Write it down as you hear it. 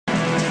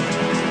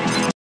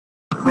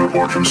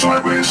report from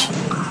sideways.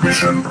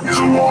 Mission is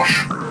a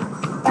wash.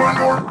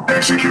 Grindor,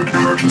 execute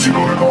emergency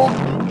protocol.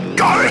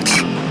 Got it!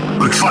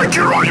 Looks like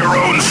you're on your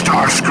own,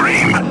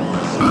 Starscream.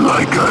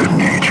 Like I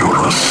need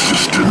your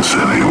assistance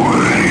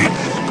anyway.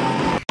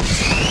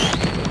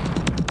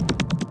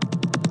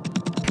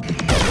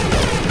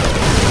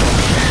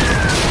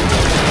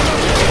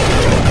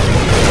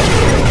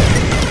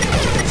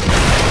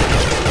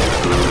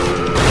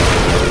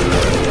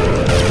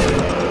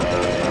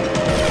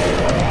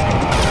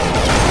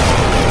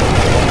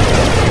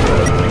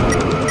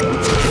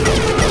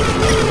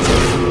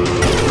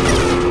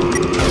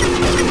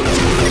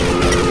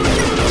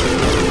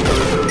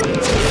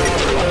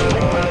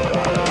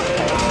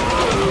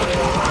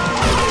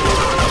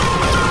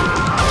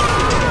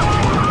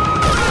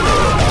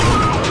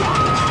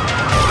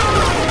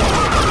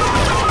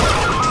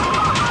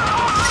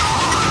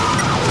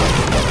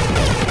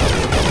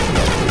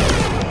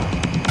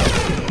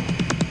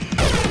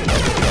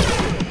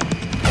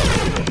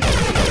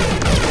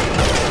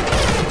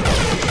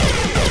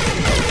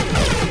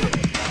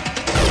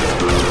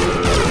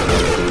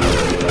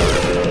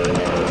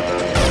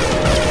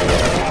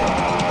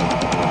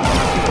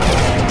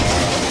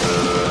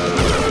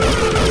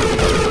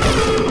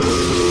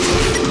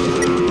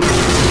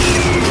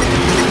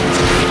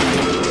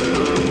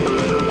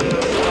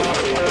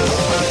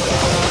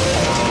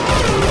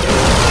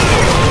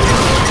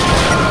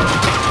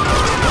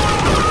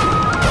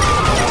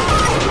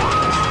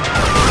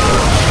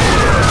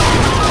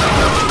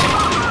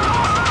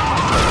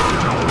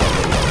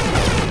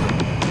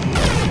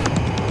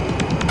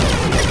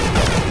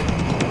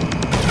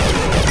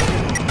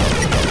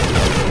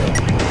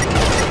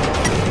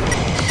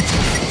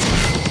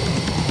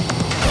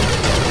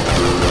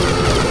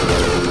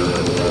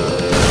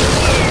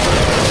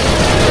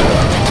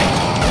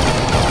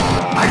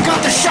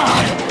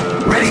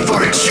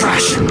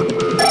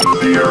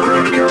 The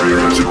aircraft carrier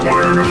has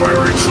acquired a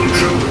firing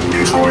solution.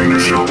 It's going to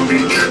shell the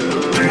beach.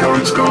 Take out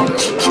its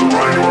guns so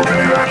Grindor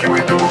can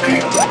evacuate the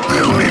Wookiee.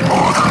 They'll need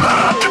more than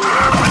that.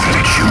 But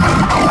that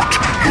human boat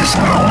is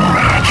no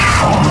match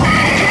for me.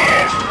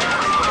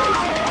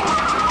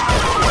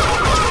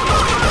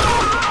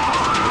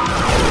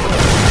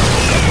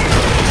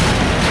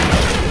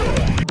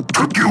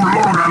 Took you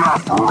long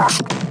enough,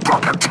 Rust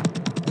Bucket.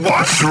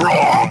 What's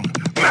wrong?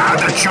 Now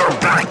that you're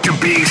back to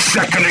be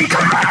second in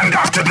command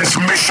after this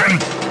mission?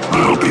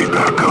 We'll be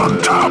back on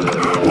top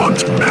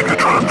once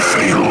Megatron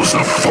fails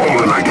to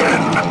fallen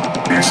again.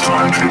 It's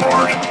time to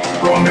depart.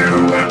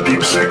 Rendezvous at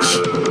Deep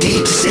 6.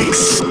 Deep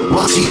 6?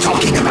 What's he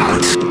talking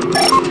about?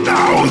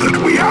 Now that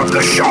we have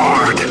the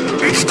shard,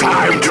 it's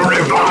time to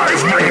revive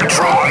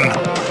Megatron.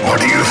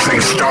 What do you think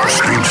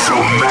Starscream's so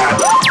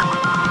mad?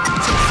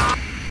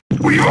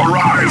 We've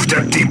arrived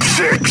at Deep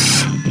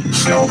 6.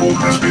 Scalpel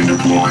has been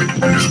deployed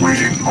and is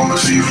waiting on the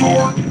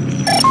seafloor.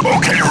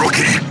 Okay,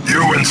 Rookie.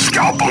 You and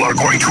Scalpel are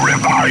going to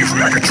revive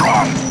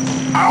Megatron.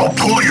 I'll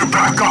pull you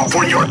back up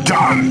when you're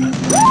done.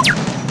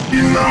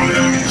 Inbound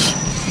enemies.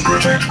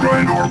 Protect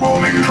Grindor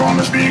while Megatron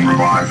is being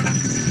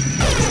revived.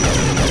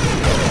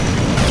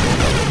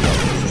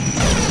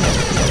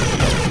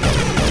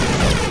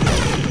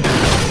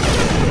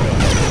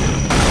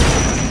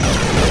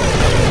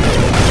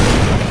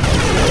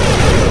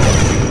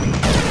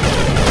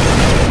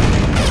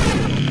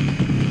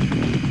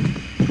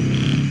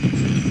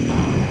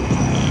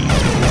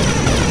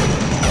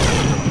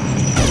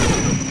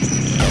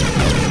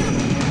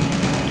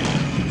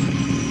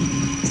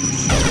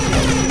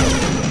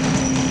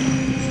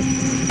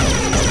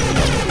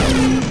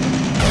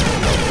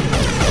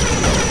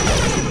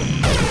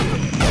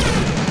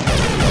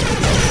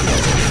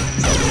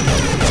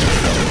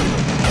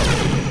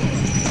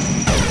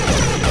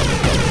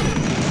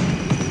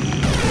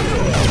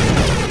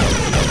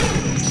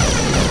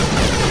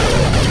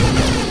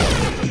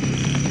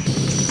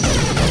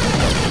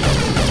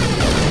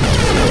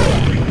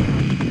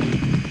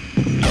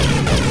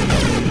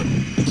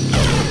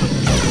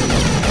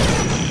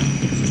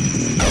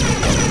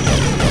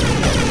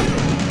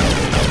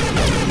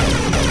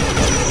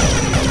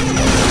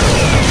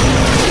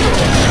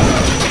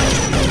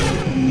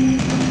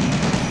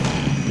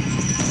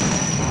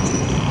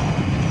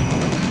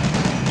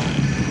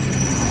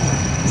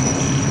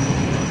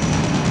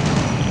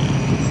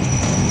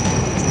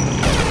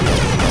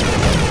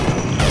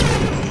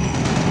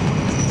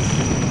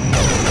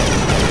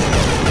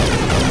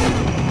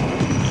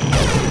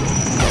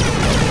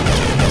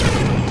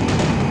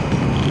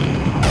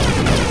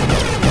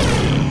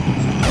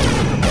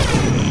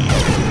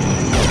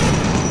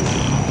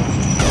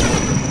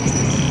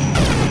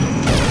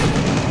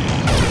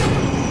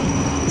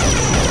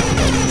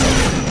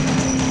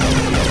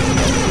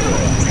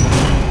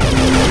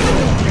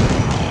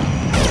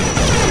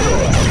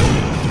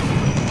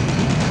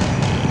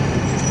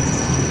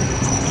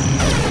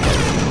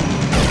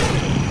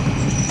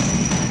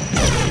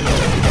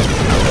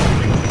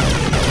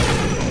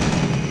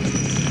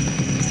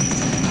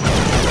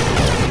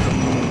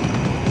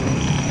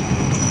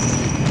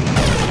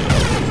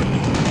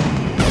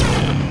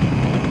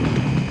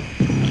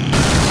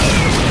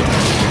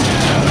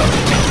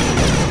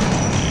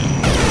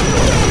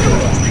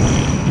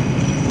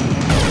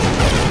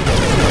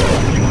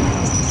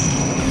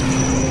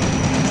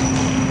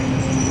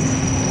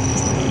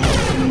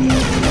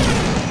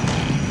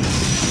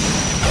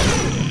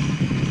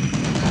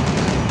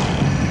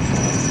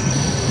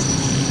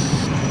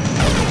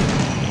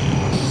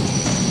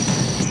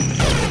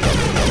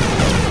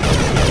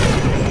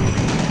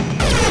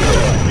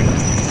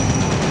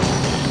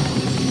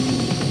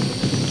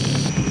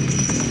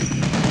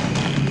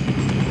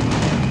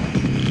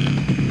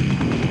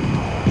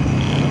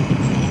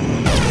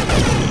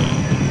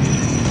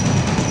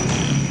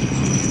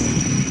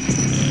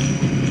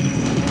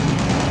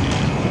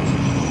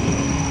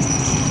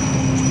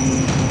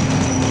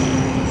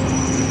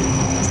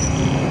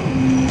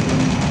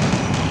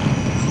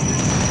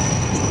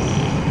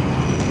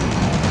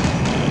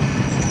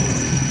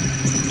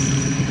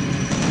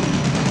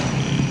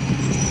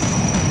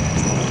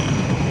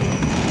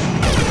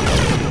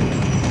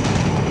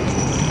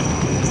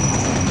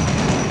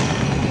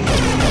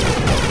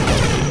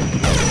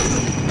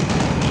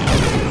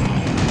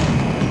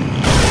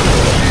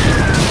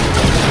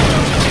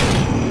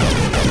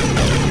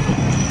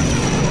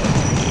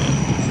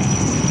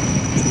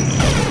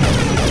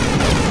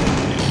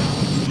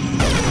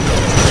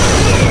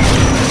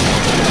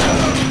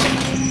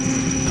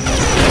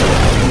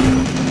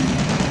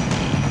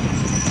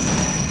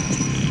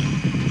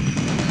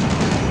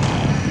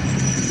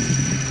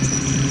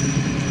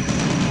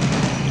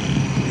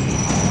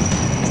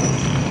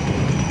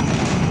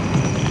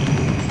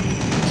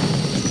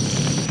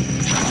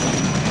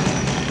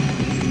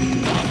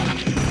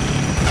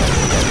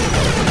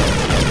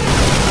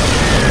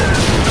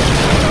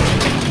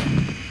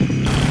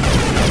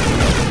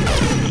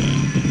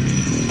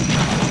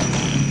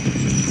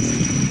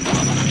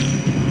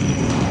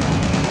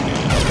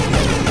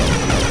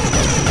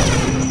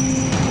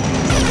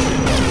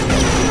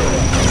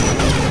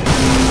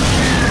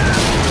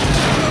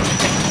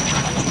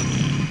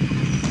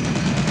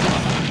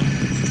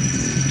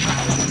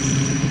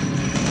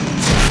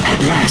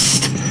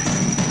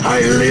 I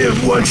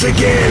live once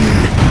again.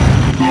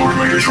 Lord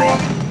Megatron,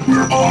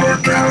 we're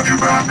honored to have you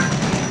back.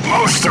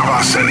 Most of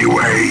us,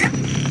 anyway.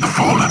 The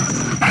Fallen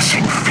has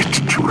seen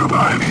fit to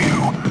revive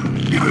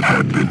you, if it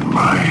had been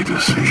my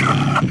decision.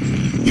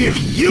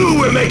 If you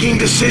were making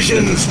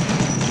decisions,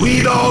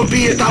 we'd all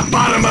be at the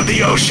bottom of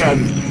the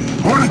ocean.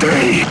 One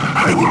day,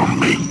 I will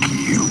make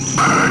you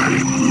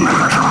pay,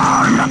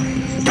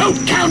 Megatron.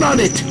 Don't count on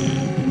it!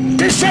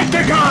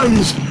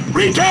 Decepticons,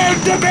 return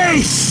to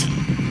base!